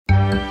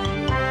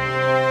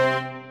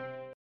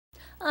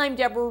I'm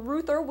Deborah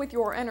Ruther with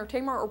your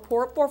entertainment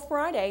report for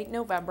Friday,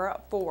 November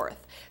 4th.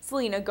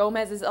 Selena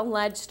Gomez's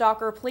alleged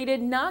stalker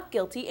pleaded not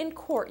guilty in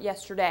court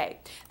yesterday.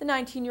 The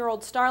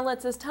 19-year-old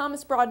starlet says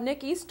Thomas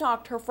Brodnicki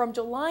stalked her from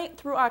July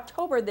through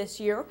October this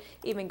year,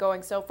 even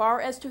going so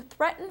far as to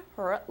threaten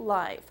her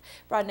life.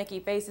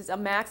 Brodnicki faces a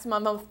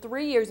maximum of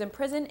 3 years in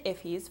prison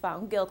if he is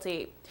found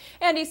guilty.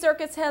 Andy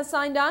Serkis has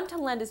signed on to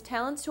lend his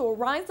talents to a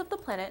Rise of the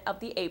Planet of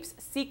the Apes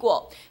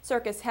sequel.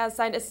 Serkis has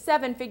signed a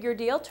 7-figure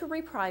deal to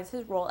reprise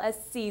his role as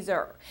Caesar.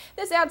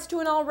 This adds to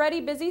an already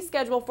busy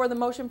schedule for the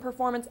motion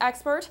performance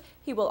expert.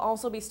 He will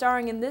also be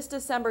starring in this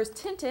December's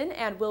Tintin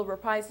and will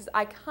reprise his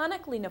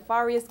iconically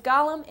nefarious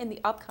Gollum in the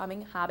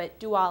upcoming Hobbit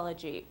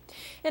duology.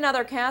 In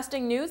other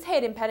casting news,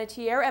 Hayden,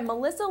 Penettiere and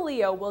Melissa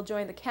Leo will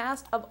join the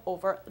cast of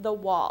Over the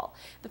Wall.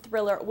 The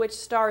thriller, which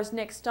stars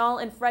Nick Stahl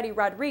and Freddie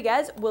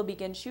Rodriguez, will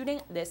begin shooting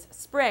this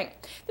spring.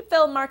 The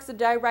film marks the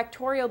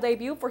directorial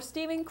debut for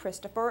Stephen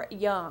Christopher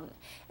Young.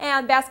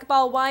 And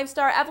Basketball Wives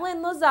star Evelyn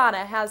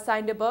Lozada has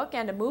signed a book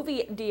and a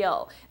movie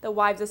deal. The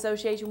Wives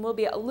Association will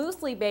be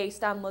loosely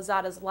based on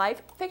Lozada's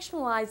life,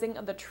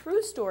 fictionalizing the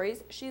true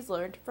stories she's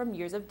learned from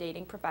years of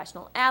dating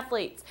professional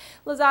athletes.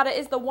 Lozada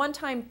is the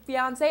one-time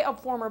fiancé of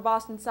former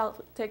Boston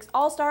Celtics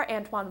All-Star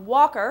Antoine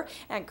Walker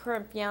and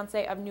current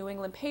fiancé of New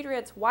England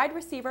Patriots wide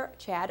receiver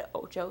Chad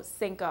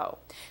Ochocinco.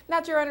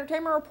 That's your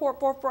entertainment report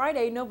for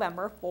Friday,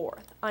 November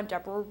 4th. I'm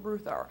Deborah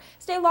Ruther.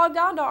 Stay logged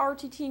on to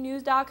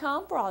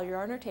rttnews.com for all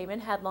your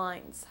entertainment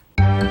headlines.